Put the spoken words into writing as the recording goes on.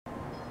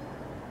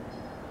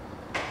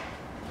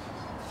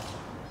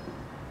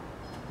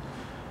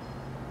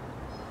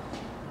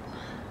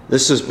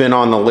This has been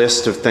on the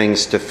list of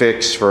things to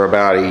fix for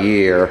about a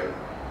year.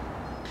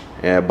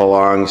 It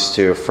belongs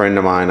to a friend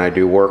of mine I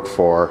do work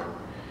for,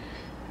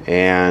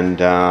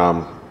 and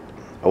I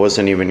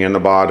wasn't even going to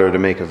bother to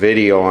make a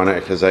video on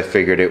it because I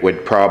figured it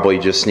would probably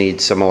just need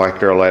some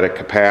electrolytic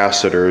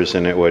capacitors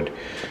and it would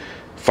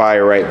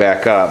fire right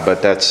back up,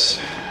 but that's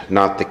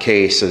not the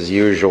case as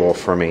usual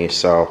for me.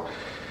 So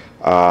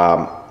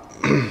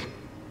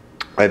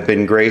I've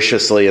been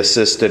graciously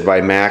assisted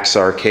by Max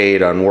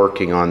Arcade on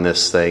working on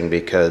this thing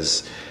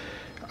because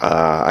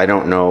I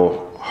don't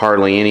know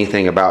hardly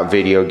anything about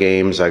video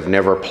games. I've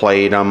never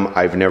played them.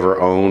 I've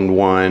never owned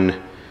one.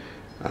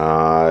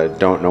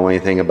 Don't know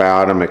anything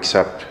about them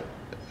except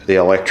the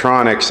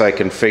electronics I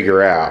can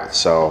figure out.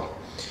 So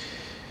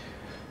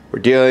we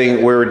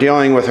were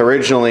dealing with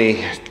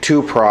originally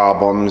two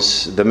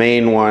problems. The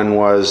main one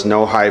was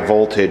no high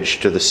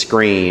voltage to the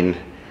screen.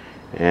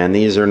 And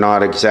these are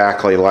not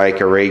exactly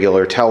like a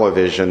regular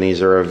television.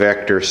 These are a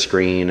vector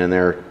screen and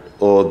they're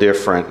a little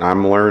different.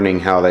 I'm learning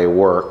how they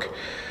work.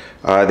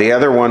 The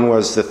other one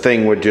was the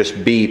thing would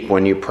just beep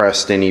when you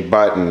pressed any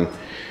button.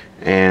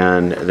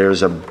 And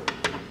there's a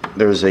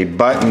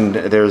button,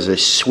 there's a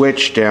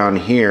switch down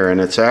here,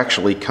 and it's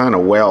actually kind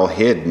of well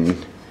hidden.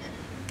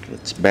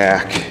 It's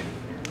back.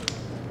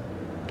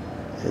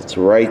 It's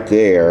right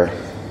there.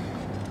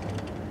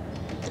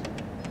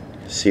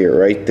 See it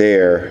right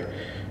there.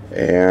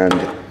 And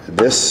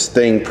this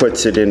thing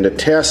puts it into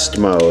test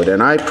mode,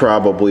 and I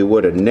probably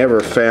would have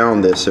never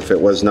found this if it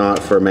was not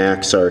for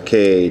Max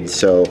Arcade.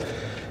 So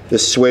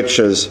this switch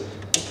is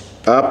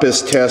up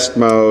is test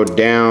mode,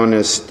 down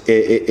is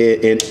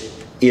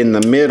in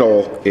the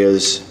middle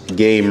is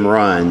game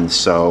run.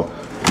 So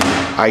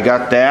I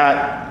got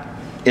that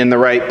in the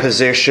right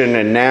position,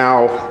 and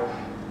now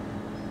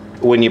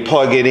when you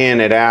plug it in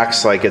it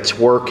acts like it's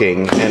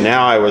working. And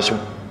now I was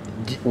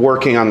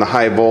working on the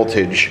high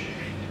voltage.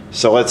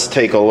 So let's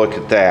take a look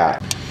at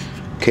that.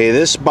 Okay,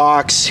 this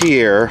box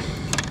here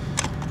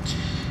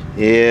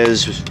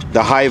is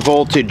the high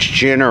voltage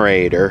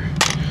generator.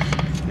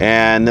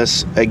 And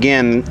this,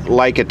 again,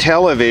 like a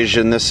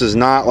television, this is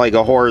not like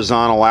a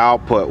horizontal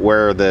output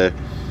where the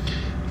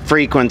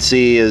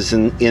frequency is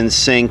in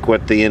sync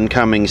with the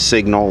incoming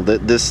signal.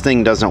 This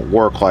thing doesn't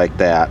work like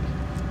that.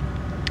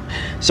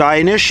 So I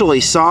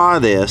initially saw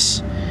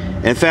this.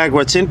 In fact,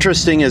 what's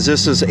interesting is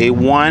this is a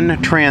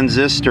one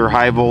transistor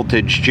high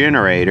voltage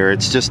generator.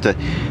 It's just a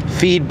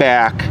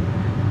feedback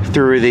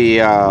through the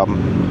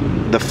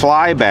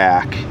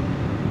flyback.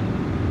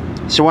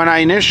 So when I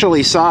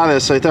initially saw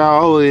this, I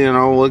thought, oh, you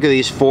know, look at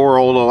these 4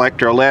 old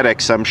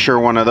electrolytics. I'm sure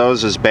one of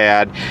those is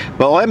bad.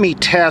 But let me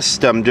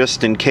test them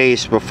just in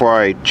case before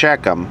I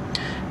check them.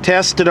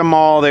 Tested them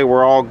all. They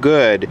were all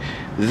good.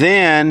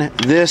 Then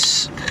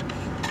this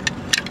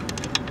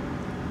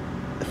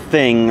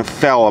thing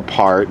fell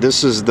apart.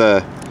 This is the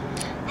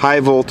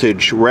high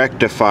voltage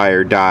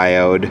rectifier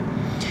diode,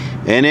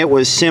 and it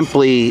was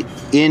simply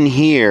in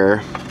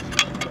here.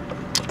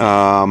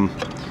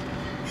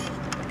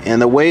 And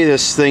the way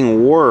this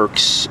thing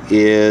works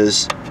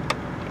is,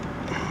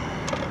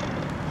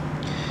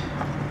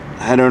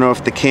 I don't know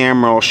if the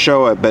camera will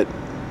show it, but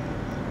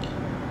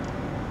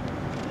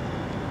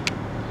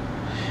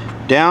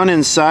down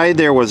inside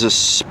there was a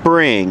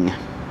spring,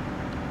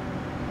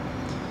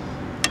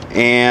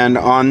 and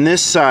on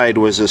this side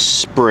was a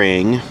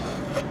spring,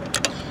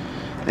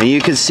 and you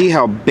can see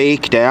how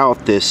baked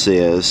out this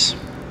is.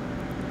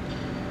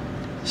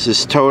 This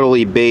is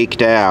totally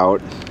baked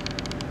out.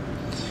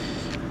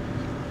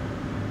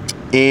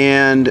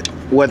 And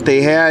what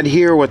they had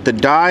here with the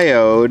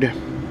diode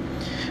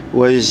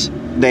was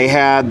they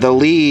had the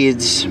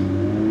leads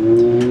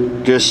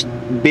just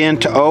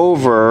bent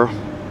over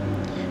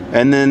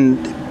and then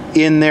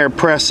in there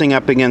pressing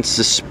up against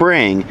the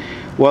spring.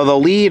 Well, the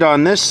lead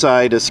on this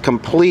side is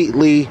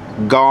completely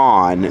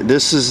gone.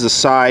 This is the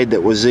side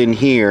that was in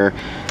here.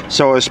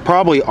 So it's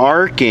probably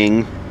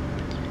arcing.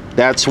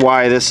 That's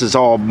why this is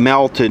all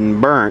melted and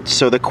burnt.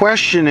 So the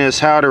question is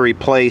how to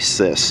replace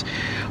this.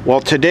 Well,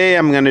 today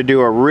I'm going to do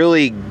a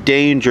really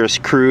dangerous,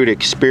 crude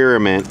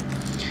experiment.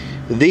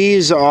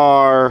 These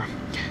are,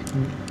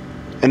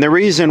 and the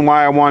reason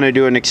why I want to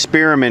do an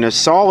experiment is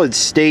solid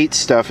state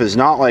stuff is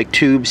not like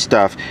tube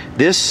stuff.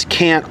 This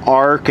can't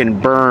arc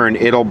and burn.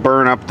 It'll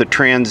burn up the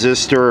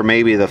transistor or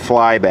maybe the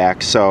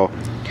flyback. So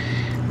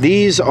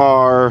these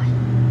are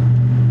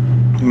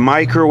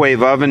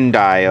microwave oven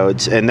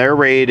diodes, and they're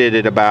rated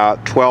at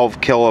about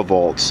 12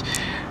 kilovolts.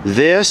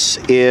 This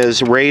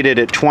is rated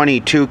at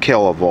 22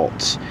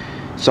 kilovolts.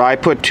 So I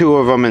put 2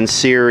 of them in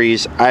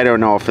series. I don't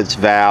know if it's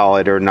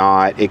valid or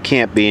not. It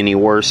can't be any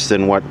worse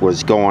than what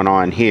was going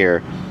on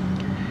here.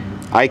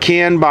 I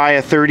can buy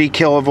a 30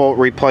 kilovolt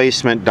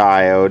replacement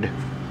diode.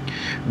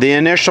 The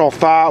initial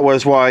thought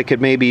was, well, I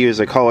could maybe use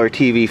a color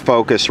TV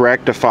focus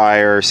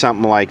rectifier or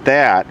something like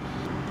that.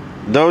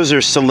 Those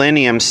are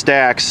selenium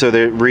stacks, so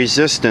the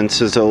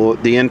resistance is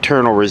the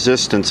internal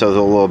resistance is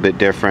a little bit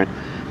different.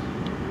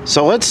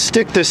 So let's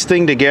stick this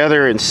thing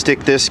together and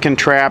stick this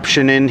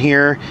contraption in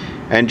here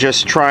and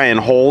just try and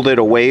hold it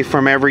away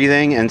from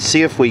everything and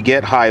see if we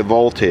get high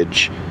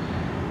voltage.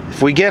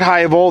 If we get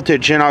high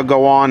voltage, then I'll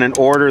go on and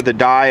order the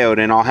diode,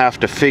 and I'll have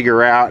to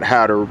figure out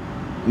how to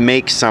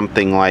make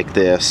something like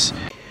this.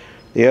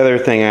 The other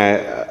thing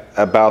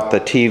about the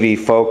TV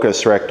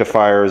focus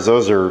rectifiers,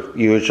 those are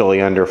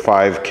usually under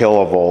 5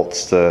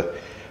 kilovolts, the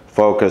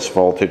focus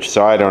voltage,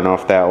 so I don't know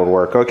if that would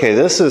work. Okay,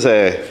 this is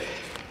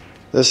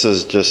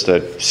just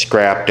a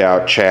scrapped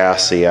out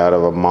chassis out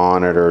of a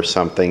monitor or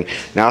something.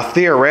 Now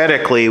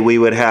theoretically we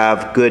would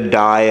have good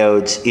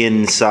diodes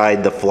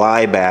inside the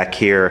flyback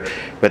here,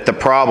 but the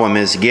problem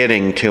is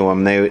getting to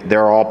them.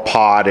 They're all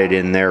potted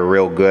in there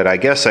real good. I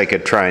guess I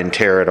could try and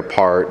tear it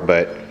apart,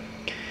 but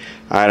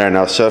I don't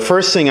know. So the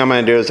first thing I'm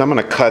going to do is I'm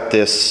going to cut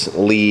this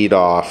lead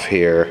off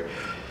here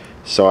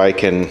so I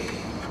can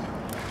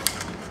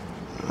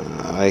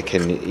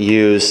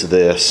use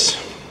this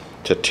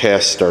to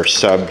test our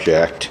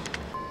subject.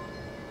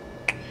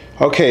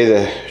 Okay,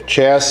 the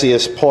chassis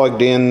is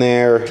plugged in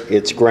there.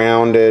 It's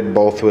grounded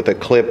both with a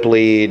clip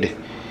lead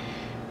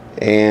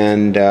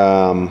and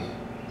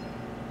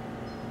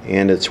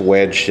it's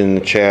wedged in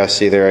the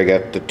chassis there. I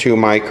got the 2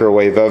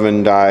 microwave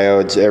oven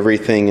diodes.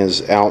 Everything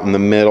is out in the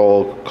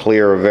middle,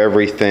 clear of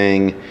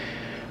everything.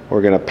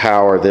 We're going to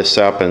power this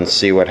up and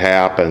see what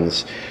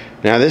happens.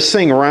 Now this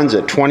thing runs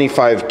at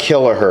 25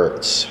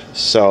 kilohertz,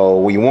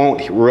 so we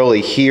won't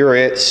really hear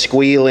it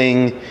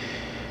squealing,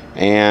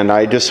 and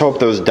I just hope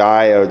those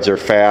diodes are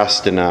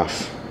fast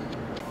enough.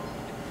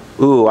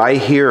 Ooh, I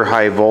hear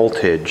high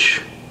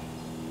voltage.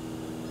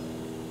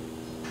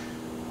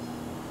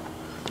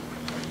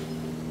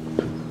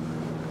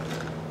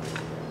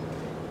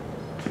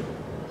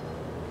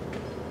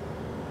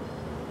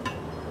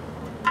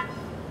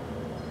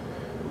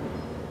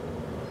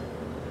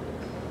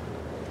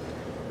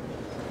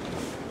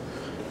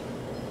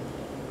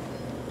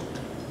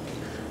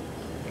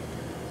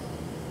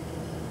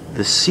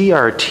 The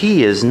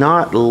CRT is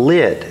not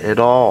lit at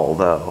all,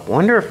 though.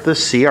 Wonder if the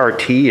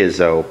CRT is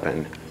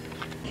open.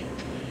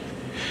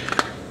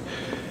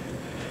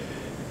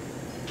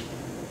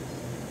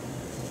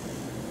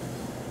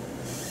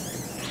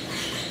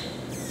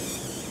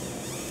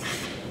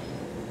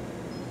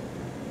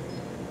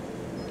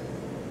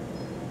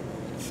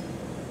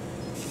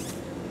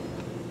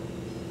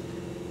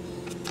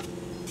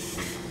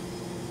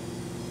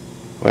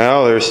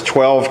 Well, there's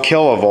 12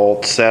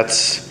 kilovolts.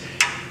 That's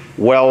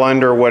well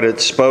under what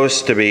it's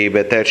supposed to be,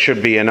 but that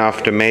should be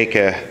enough to make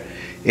a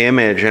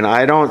image. And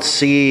I don't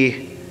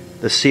see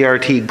the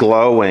CRT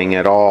glowing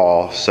at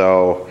all.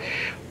 So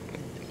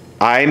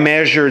I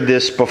measured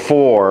this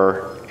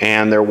before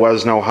and there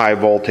was no high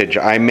voltage.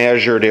 I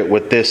measured it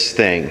with this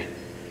thing.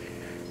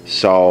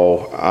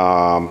 So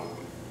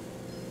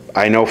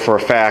I know for a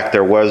fact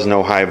there was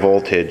no high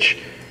voltage.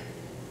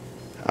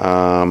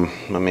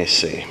 Let me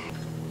see.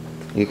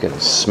 You can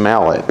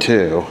smell it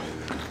too.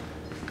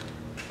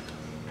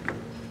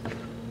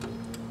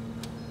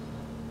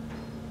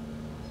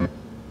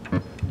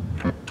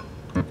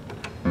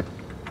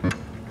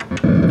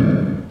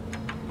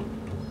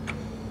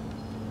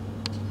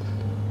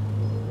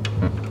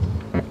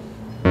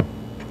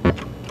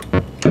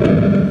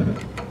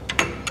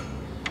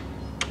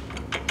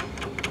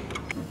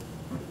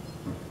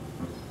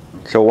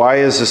 So why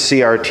is the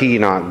CRT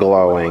not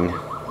glowing?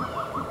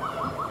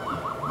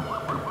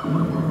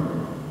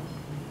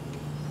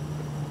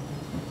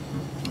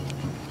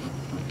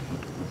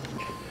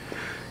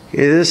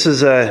 Yeah, this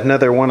is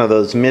another one of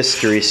those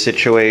mystery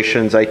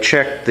situations. I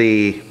checked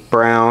the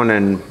brown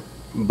and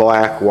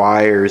black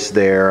wires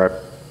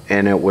there,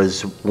 and it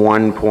was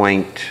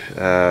 2.5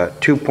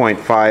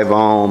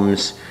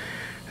 ohms,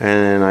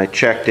 and then I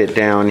checked it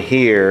down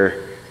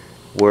here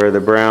where the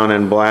brown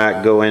and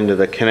black go into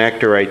the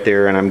connector right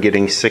there, and I'm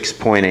getting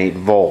 6.8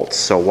 volts.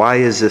 So why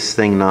is this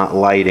thing not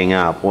lighting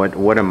up?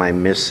 What am I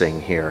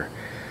missing here?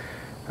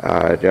 Do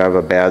I have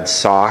a bad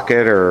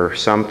socket or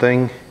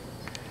something?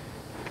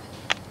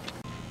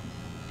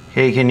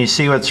 Hey, can you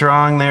see what's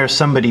wrong there?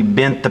 Somebody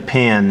bent the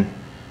pin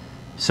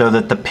so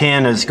that the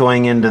pin is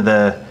going into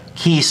the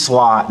key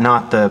slot,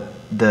 not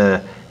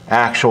the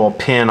actual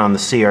pin on the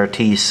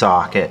CRT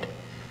socket.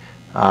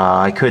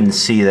 I couldn't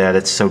see that.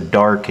 It's so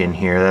dark in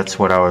here. That's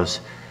what I was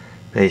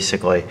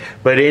basically.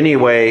 But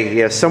anyway,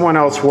 yeah, someone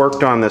else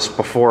worked on this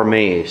before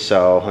me,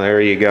 so there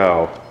you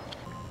go.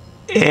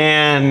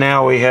 And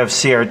now we have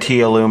CRT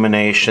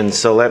illumination.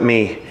 So let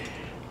me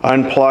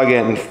unplug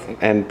it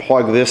and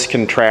plug this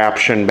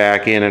contraption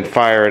back in and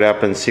fire it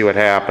up and see what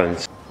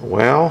happens.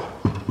 Well,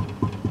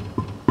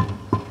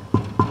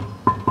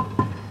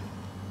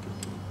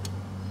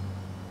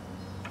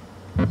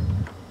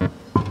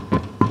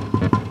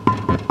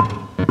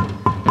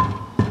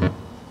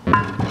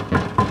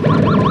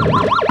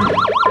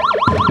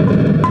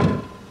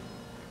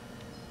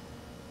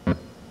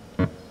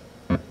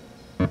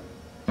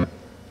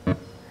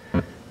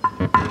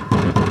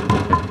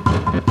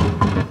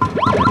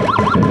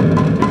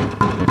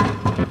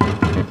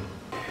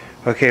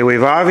 okay,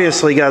 we've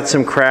obviously got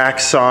some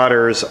cracked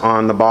solders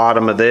on the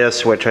bottom of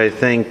this, which I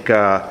think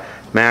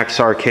Max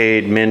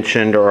Arcade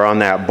mentioned or on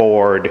that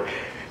board,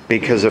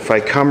 because if I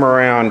come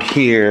around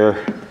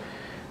here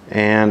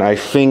and I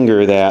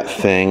finger that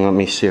thing, let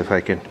me see if I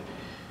can,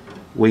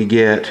 we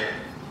get,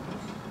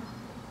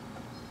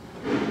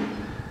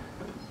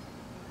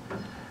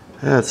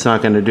 that's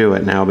not going to do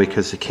it now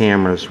because the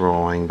camera's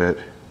rolling, but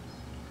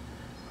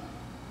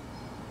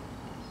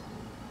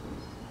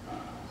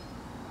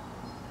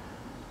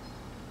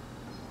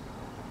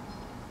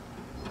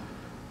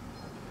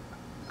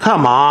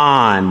come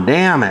on,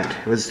 damn it.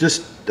 It was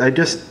just, I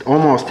just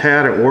almost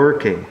had it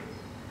working.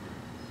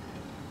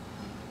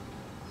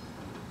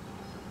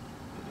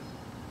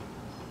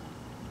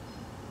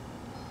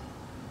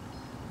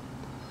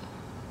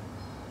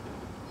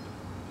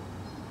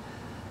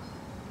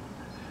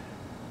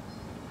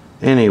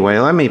 Anyway,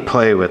 let me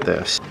play with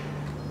this.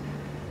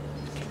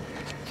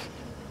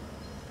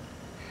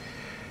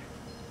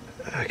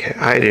 Okay,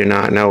 I do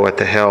not know what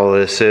the hell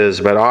this is,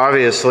 but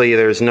obviously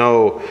there's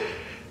no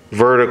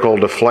vertical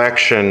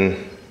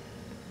deflection.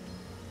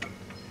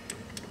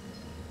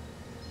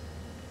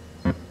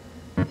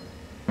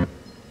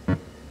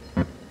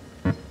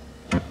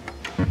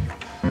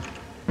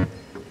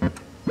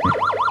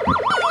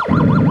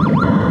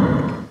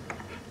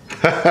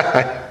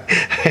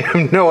 I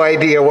have no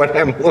idea what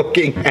I'm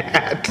looking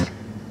at.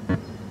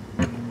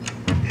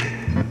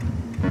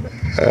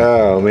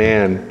 Oh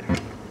man.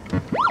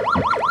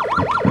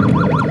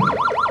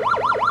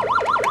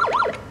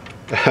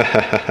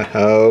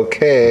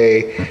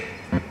 Okay.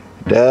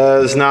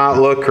 Does not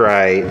look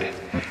right.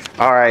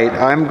 Alright,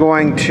 I'm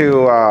going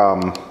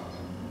to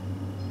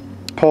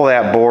pull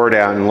that board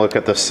out and look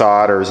at the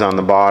solders on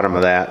the bottom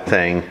of that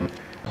thing.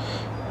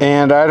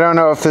 And I don't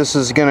know if this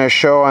is going to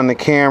show on the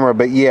camera,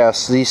 but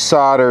yes, these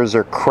solders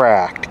are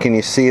cracked. Can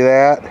you see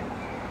that?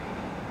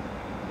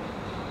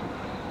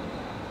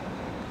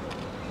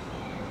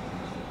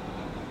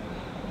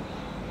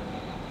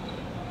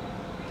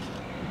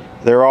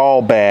 They're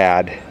all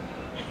bad.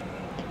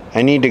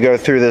 I need to go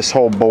through this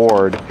whole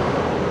board.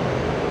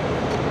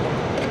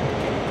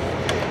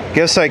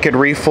 Guess I could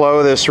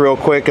reflow this real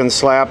quick and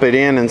slap it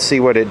in and see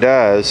what it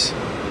does.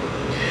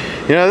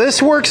 You know,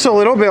 this works a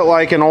little bit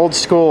like an old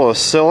school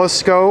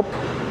oscilloscope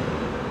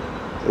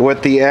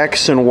with the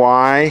X and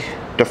Y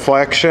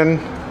deflection.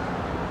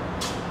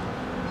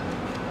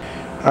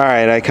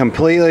 Alright, I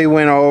completely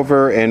went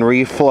over and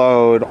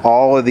reflowed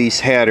all of these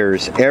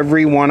headers.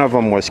 Every one of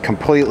them was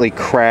completely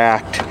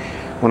cracked.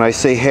 When I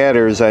say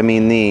headers, I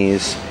mean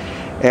these.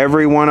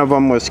 Every one of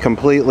them was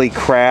completely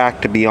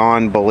cracked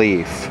beyond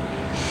belief.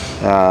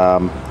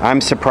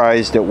 I'm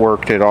surprised it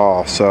worked at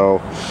all.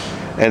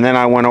 And then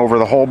I went over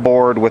the whole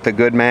board with a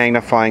good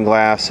magnifying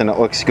glass and it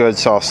looks good,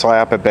 so I'll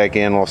slap it back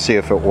in. We'll see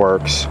if it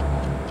works.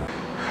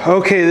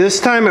 Okay,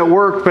 this time it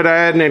worked, but I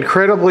had an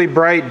incredibly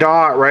bright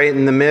dot right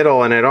in the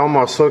middle and it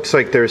almost looks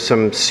like there's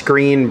some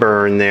screen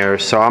burn there,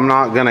 so I'm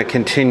not going to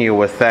continue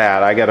with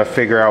that. I got to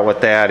figure out what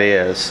that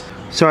is.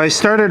 So I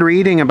started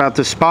reading about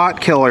the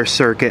spot killer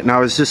circuit and I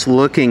was just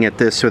looking at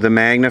this with a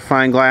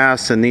magnifying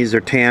glass, and these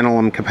are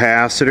tantalum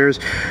capacitors.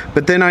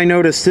 But then I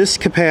noticed this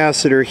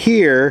capacitor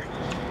here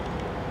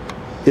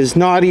is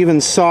not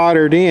even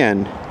soldered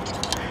in.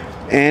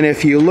 And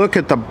if you look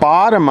at the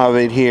bottom of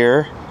it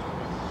here,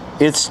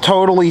 it's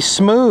totally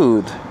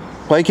smooth,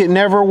 like it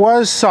never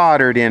was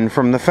soldered in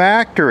from the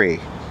factory.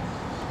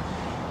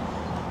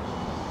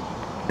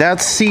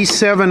 That's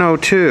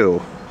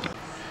C702.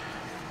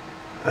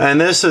 And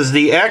this is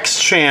the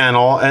X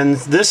channel, and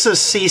this is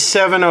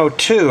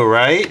C702,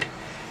 right?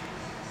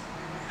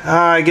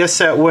 I guess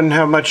that wouldn't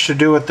have much to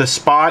do with the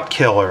spot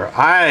killer.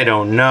 I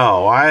don't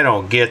know. I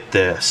don't get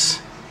this.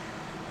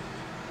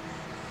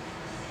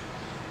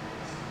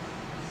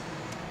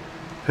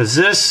 Because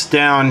this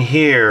down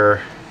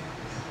here,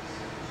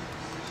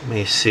 let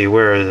me see,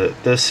 where is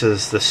it? This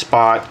is the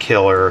spot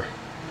killer,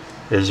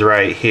 is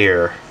right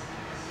here.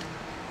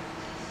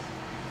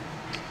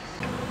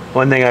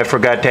 One thing I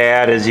forgot to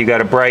add is you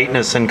got a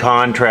brightness and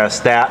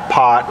contrast. That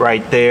pot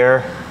right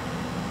there,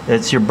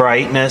 that's your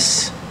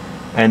brightness,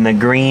 and the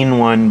green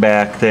one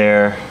back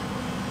there,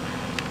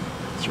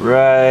 it's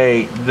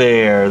right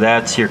there,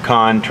 that's your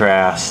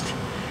contrast.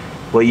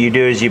 What you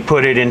do is you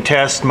put it in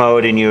test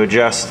mode and you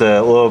adjust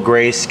the little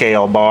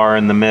grayscale bar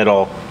in the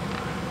middle.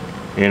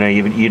 You know,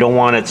 you don't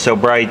want it so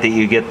bright that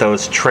you get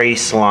those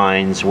trace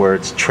lines where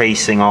it's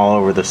tracing all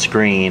over the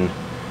screen.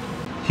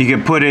 You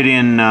can put it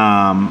in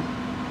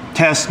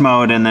test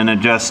mode and then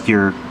adjust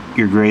your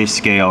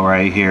grayscale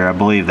right here. I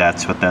believe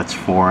that's what that's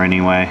for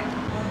anyway.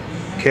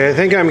 Okay, I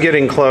think I'm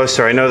getting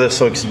closer. I know this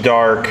looks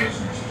dark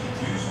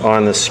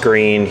on the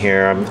screen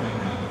here.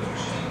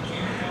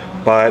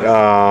 But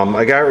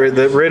I got rid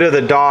of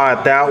the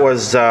dot. That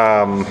was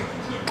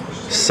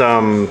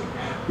some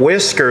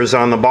whiskers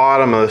on the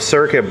bottom of the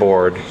circuit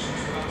board.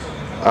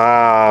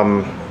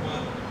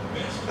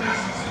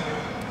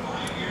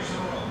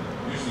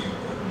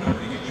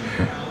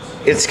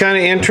 It's kind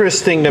of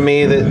interesting to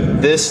me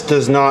that this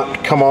does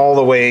not come all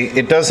the way,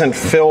 it doesn't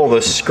fill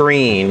the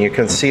screen. You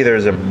can see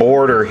there's a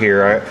border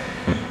here.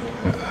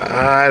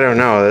 I don't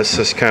know, this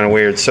is kind of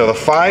weird. So the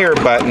fire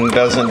button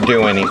doesn't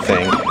do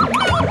anything.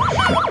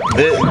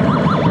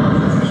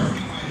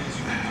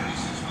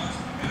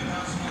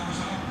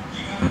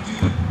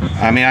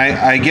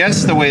 I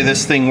guess the way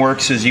this thing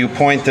works is you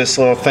point this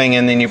little thing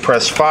and then you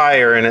press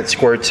fire and it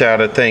squirts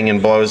out a thing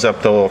and blows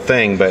up the little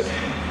thing, but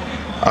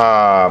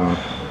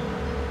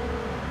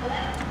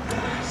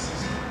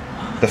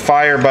the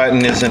fire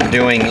button isn't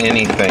doing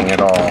anything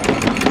at all.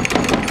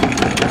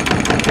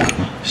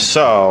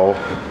 So,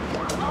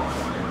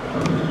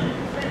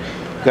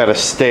 gotta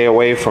stay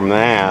away from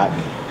that.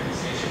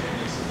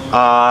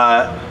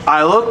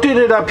 I looked at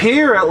it up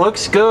here, it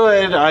looks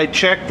good. I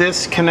checked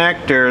this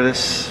connector,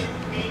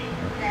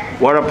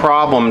 what a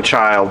problem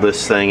child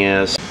this thing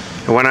is.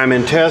 When I'm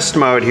in test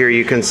mode here,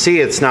 you can see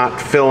it's not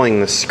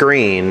filling the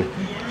screen.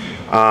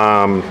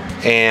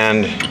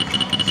 And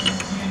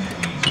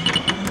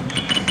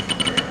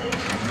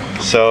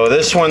so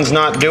this one's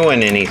not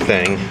doing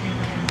anything.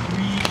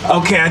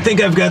 Okay, I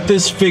think I've got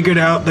this figured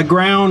out. The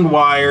ground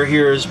wire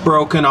here is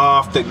broken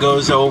off that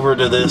goes over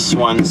to this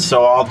one,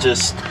 so I'll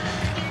just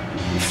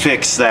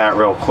fix that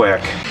real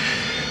quick.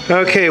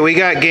 Okay, we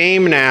got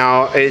game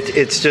now.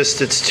 It's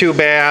too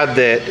bad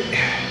that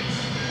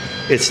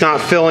it's not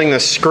filling the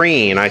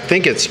screen. I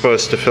think it's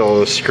supposed to fill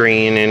the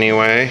screen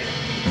anyway.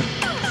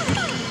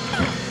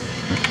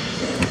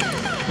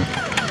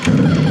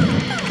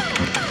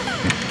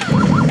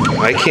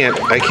 I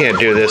can't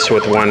do this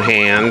with one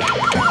hand.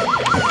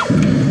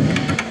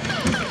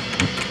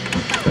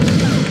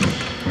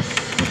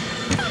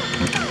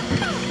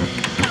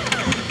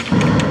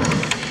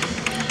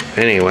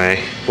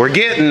 Anyway, we're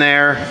getting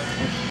there.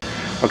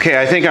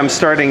 Okay, I think I'm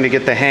starting to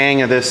get the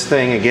hang of this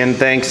thing again,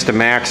 thanks to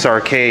Max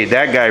Arcade.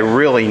 That guy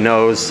really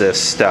knows this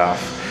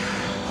stuff.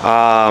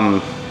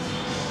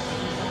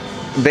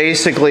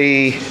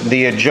 Basically,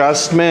 the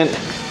adjustment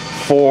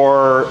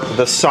for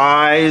the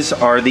size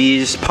are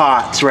these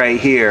pots right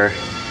here.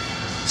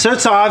 So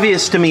it's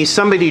obvious to me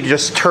somebody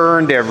just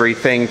turned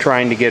everything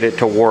trying to get it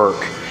to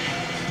work,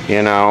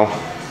 you know.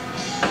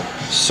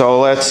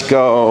 So let's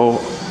go.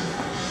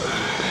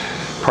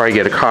 Probably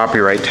get a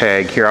copyright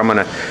tag here.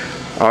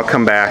 I'll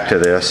come back to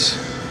this.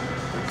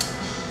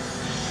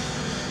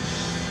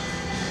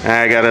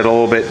 I got it a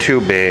little bit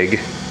too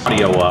big.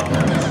 Audio up.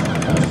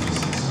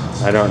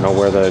 I don't know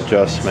where the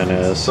adjustment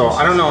is. So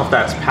I don't know if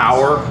that's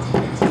power.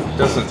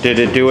 Did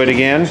it do it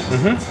again?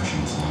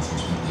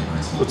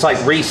 Mm-hmm. It's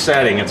like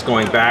resetting. It's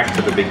going back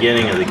to the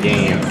beginning of the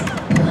game.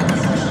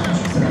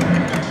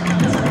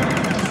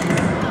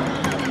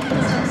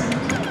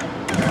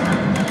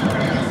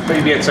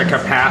 Maybe it's a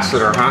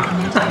capacitor, huh?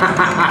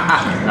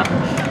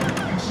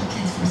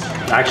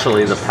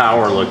 Actually, the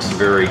power looks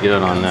very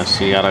good on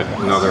this. You got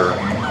another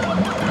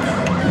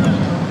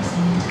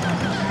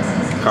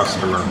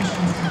customer.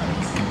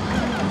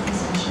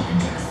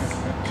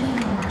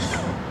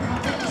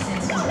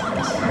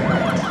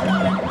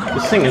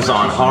 This thing is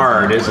on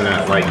hard, isn't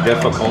it? Like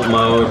difficult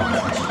mode.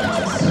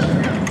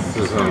 This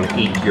is on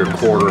eat your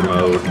quarter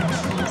mode.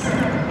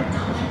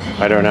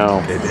 I don't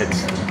know.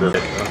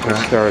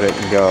 Let's start it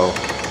and go.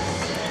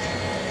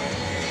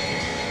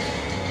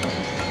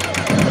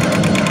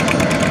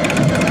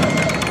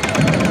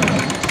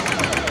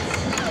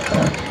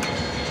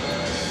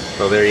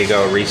 So there you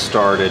go,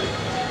 restarted.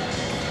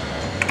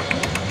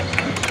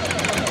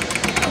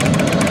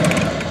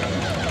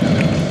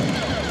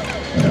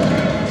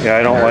 Yeah,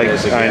 I don't like,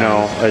 I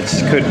know, it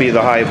could be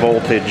the high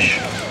voltage.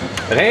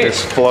 But hey,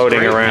 it's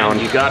floating great, around.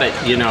 Man. You got it,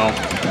 you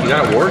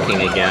got it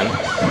working again.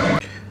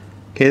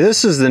 Okay,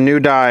 this is the new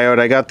diode.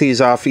 I got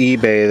these off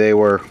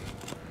eBay.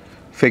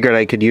 Figured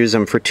I could use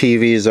them for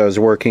TVs I was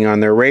working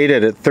on. They're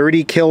rated at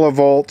 30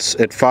 kilovolts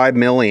at 5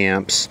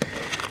 milliamps,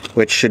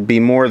 which should be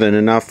more than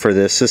enough for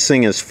this. This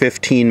thing is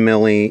 15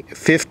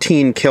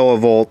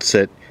 kilovolts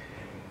at,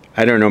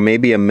 I don't know,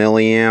 maybe a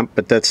milliamp,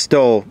 but that's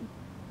still,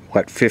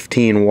 what,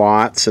 15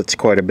 watts? That's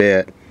quite a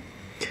bit.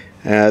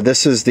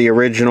 This is the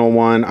original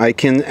one. I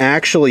can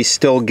actually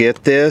still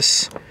get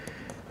this,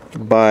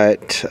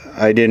 but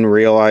I didn't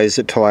realize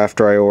it till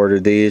after I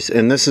ordered these.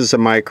 And this is a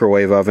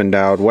microwave oven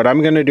diode. What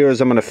I'm going to do is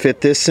I'm going to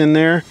fit this in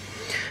there.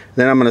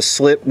 Then I'm going to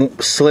slip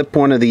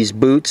one of these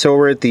boots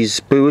over it.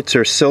 These boots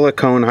are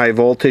silicone high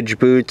voltage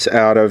boots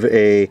out of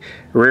a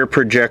rear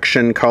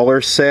projection color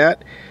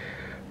set.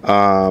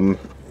 And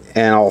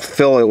I'll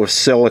fill it with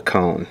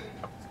silicone.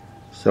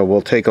 So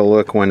we'll take a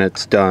look when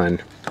it's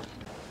done.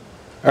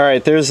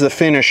 Alright, there's the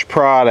finished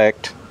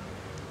product.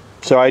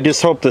 So I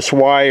just hope this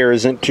wire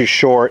isn't too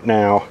short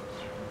now.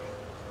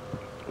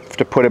 Have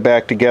to put it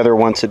back together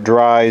once it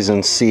dries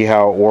and see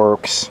how it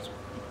works.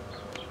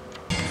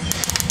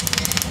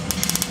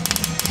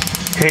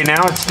 Okay,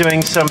 now it's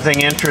doing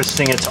something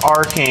interesting. It's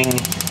arcing.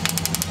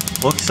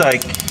 Looks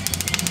like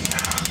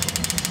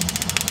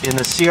in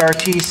the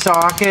CRT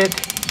socket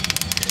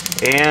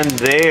and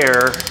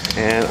there,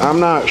 and I'm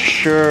not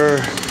sure.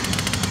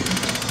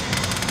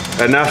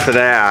 Enough of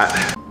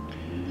that.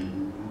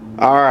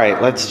 Alright,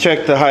 let's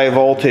check the high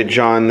voltage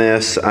on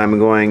this. I'm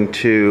going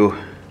to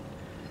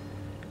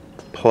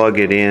plug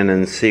it in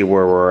and see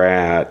where we're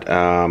at.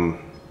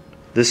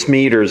 This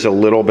meter is a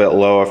little bit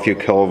low, a few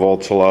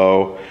kilovolts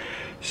low,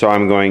 so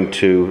I'm going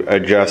to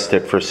adjust it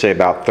for, say,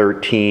 about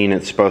 13.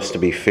 It's supposed to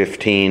be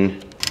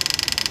 15.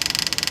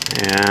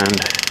 And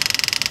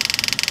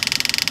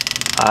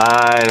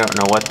I don't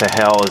know what the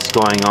hell is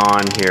going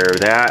on here.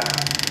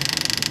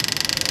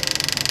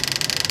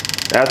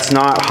 That's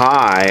not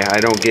high. I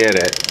don't get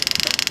it.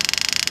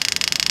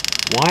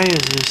 Why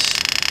is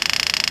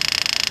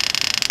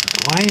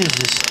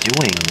this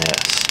doing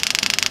this?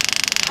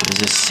 Is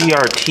the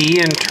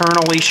CRT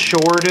internally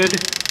shorted?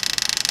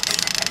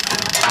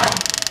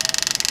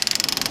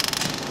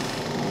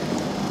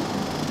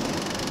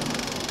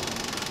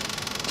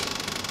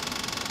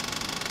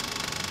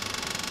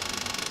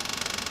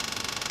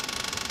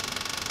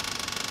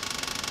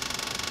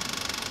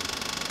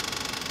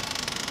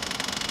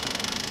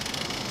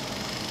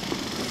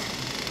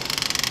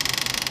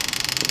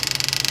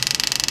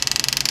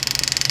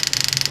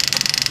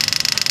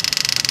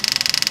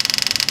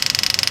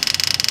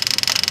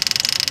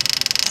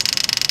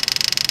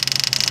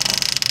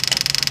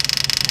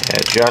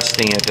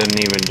 Adjusting it doesn't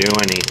even do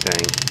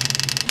anything.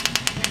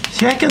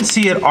 See, I can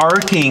see it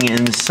arcing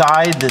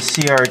inside the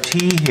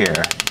CRT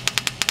here.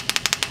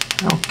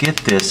 I don't get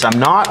this. I'm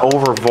not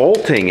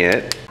overvolting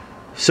it.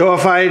 So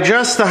if I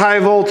adjust the high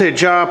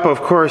voltage up,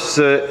 of course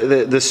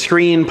the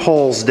screen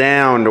pulls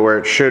down to where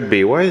it should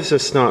be. Why is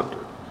this not?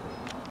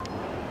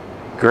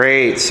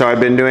 Great, so I've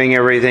been doing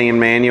everything in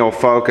manual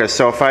focus.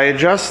 So if I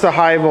adjust the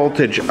high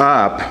voltage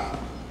up,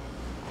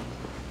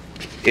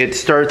 it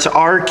starts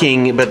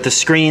arcing, but the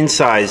screen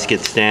size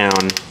gets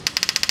down.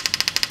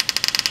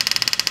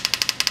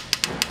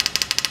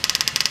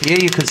 Yeah,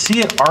 you can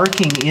see it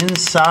arcing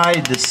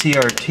inside the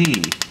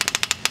CRT.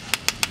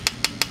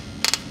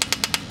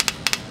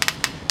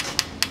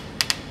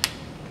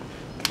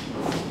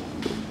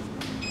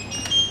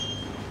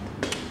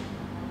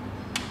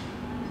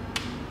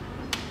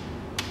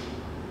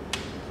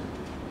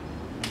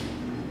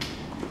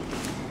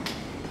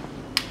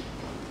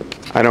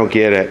 I don't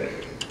get it.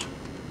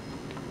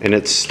 And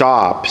it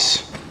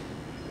stops.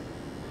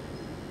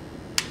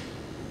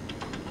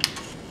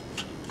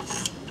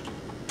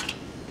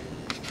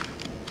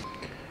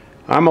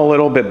 I'm a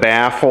little bit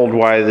baffled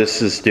why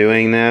this is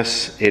doing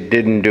this. It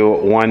didn't do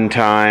it one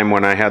time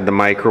when I had the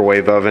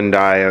microwave oven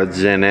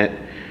diodes in it.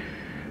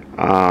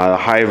 The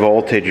high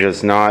voltage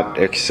is not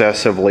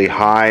excessively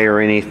high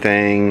or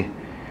anything.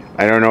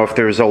 I don't know if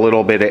there's a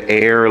little bit of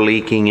air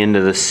leaking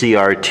into the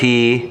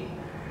CRT.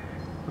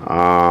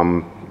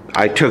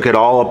 I took it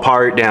all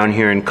apart down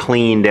here and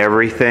cleaned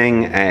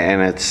everything,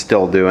 and it's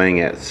still doing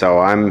it. So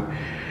I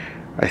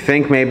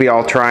think maybe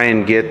I'll try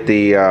and get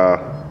the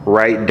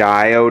right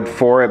diode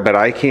for it, but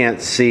I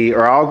can't see,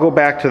 or I'll go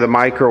back to the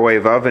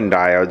microwave oven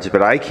diodes,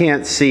 but I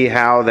can't see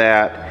how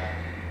that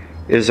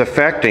is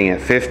affecting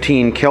it.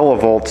 15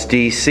 kilovolts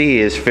DC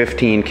is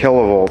 15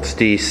 kilovolts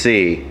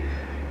DC.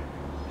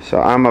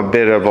 So I'm a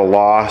bit of a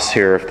loss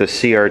here. If the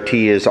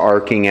CRT is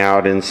arcing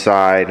out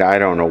inside, I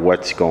don't know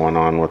what's going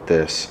on with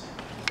this.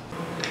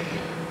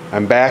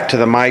 I'm back to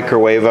the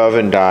microwave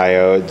oven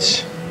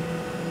diodes,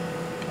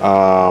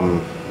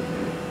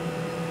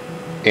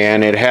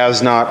 and it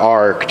has not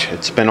arced.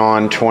 It's been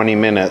on 20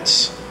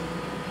 minutes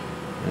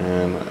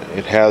and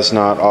it has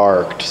not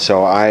arced.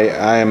 So I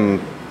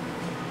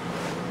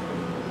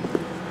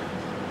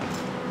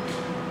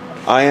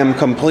am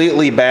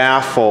completely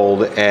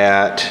baffled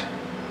at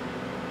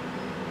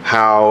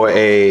how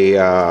a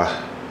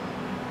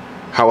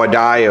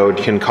diode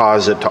can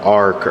cause it to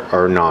arc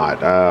or not.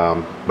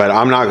 But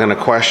I'm not going to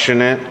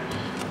question it.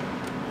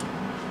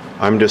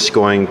 I'm just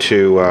going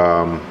to,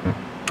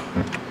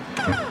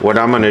 what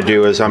I'm going to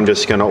do is I'm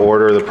just going to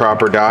order the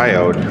proper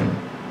diode.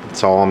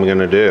 That's all I'm going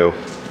to do.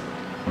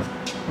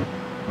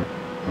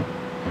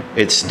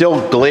 It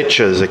still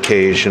glitches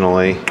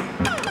occasionally.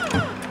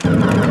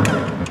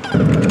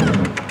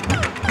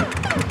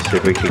 See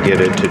if we could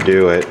get it to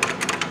do it.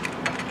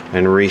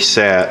 And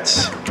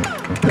resets.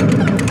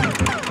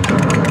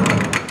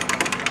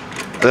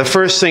 The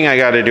first thing I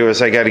got to do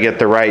is I got to get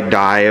the right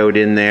diode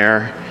in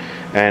there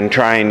and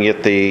try and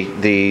get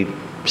the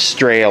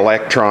stray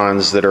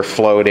electrons that are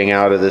floating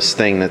out of this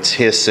thing that's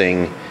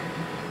hissing.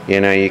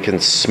 You know, you can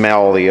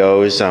smell the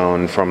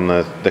ozone from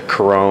the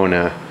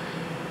corona.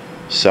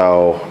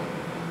 So,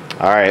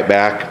 all right,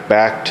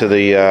 back to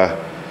eBay.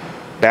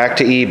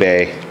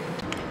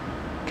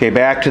 Okay,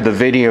 back to the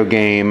video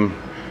game.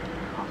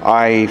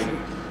 I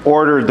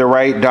ordered the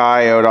right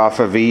diode off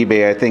of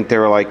eBay. I think they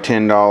were like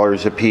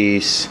 $10 a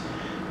piece.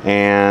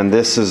 And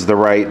this is the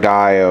right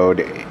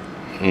diode,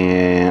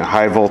 and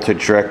high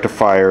voltage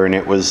rectifier, and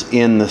it was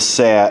in the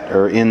set,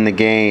 or in the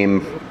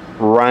game,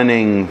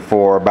 running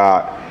for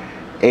about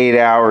 8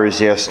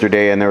 hours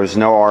yesterday, and there was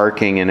no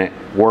arcing, and it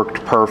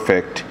worked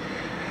perfect.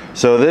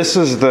 So this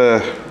is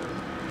the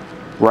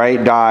right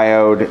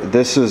diode.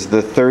 This is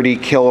the 30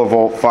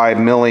 kilovolt 5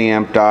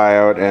 milliamp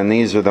diode, and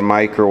these are the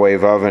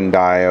microwave oven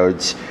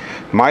diodes.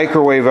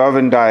 Microwave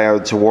oven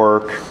diodes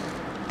work.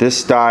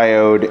 This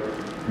diode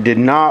did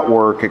not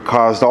work. It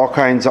caused all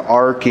kinds of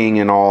arcing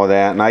and all of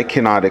that, and I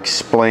cannot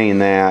explain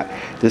that.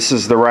 This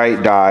is the right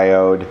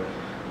diode.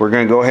 We're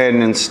going to go ahead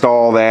and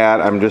install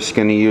that. I'm just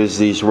going to use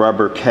these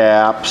rubber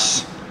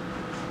caps.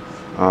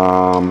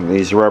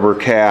 These rubber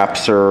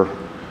caps are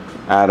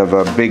out of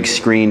a big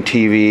screen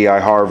TV I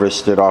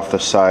harvested off the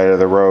side of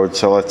the road.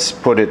 So let's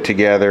put it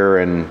together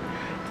and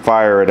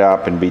fire it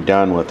up and be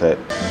done with it.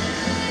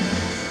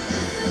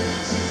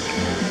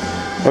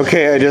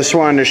 Okay, I just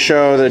wanted to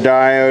show the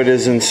diode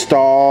is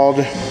installed.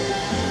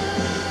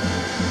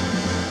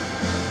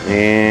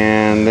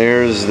 And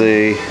there's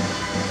the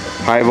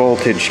high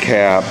voltage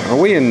cap. Are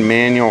we in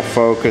manual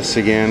focus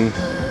again?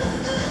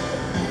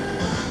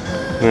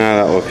 No,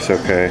 that looks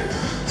okay.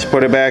 Let's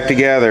put it back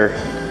together.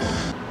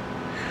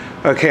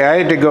 Okay, I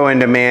had to go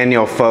into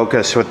manual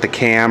focus with the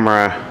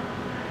camera,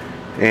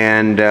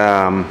 and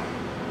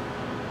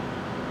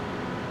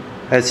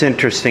that's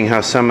interesting how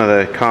some of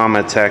the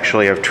comets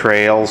actually have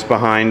trails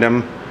behind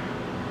them.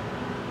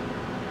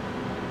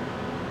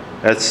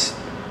 That's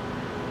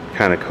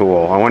kind of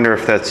cool. I wonder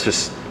if that's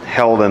just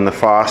held in the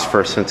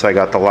phosphor since I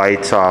got the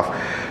lights off.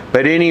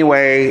 But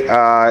anyway,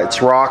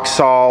 it's rock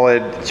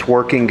solid, it's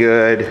working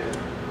good.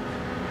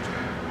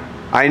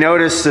 I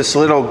noticed this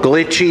little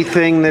glitchy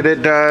thing that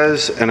it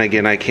does, and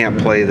again, I can't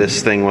play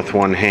this thing with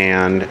one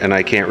hand, and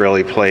I can't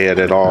really play it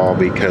at all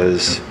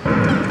because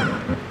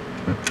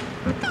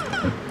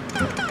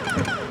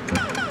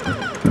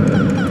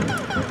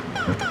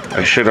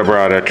I should have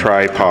brought a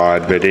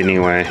tripod, but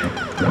anyway.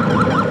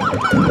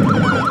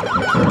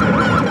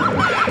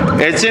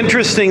 It's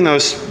interesting,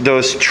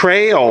 those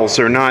trails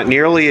are not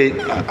nearly,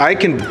 I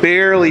can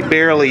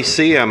barely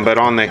see them, but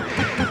on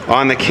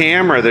the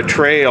camera the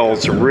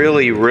trails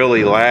really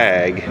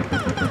lag.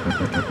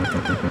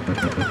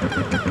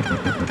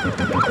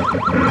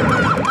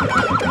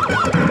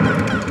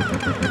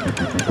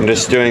 I'm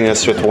just doing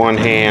this with one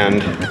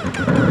hand.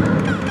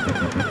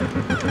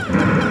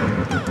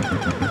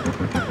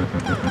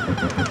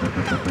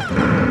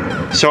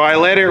 So I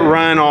let it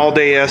run all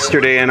day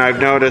yesterday, and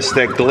I've noticed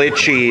that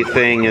glitchy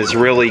thing has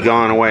really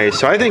gone away.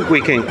 So I think we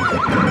can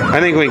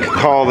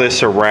call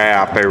this a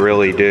wrap. I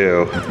really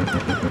do.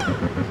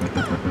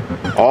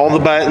 All the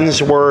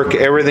buttons work,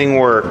 everything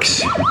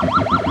works.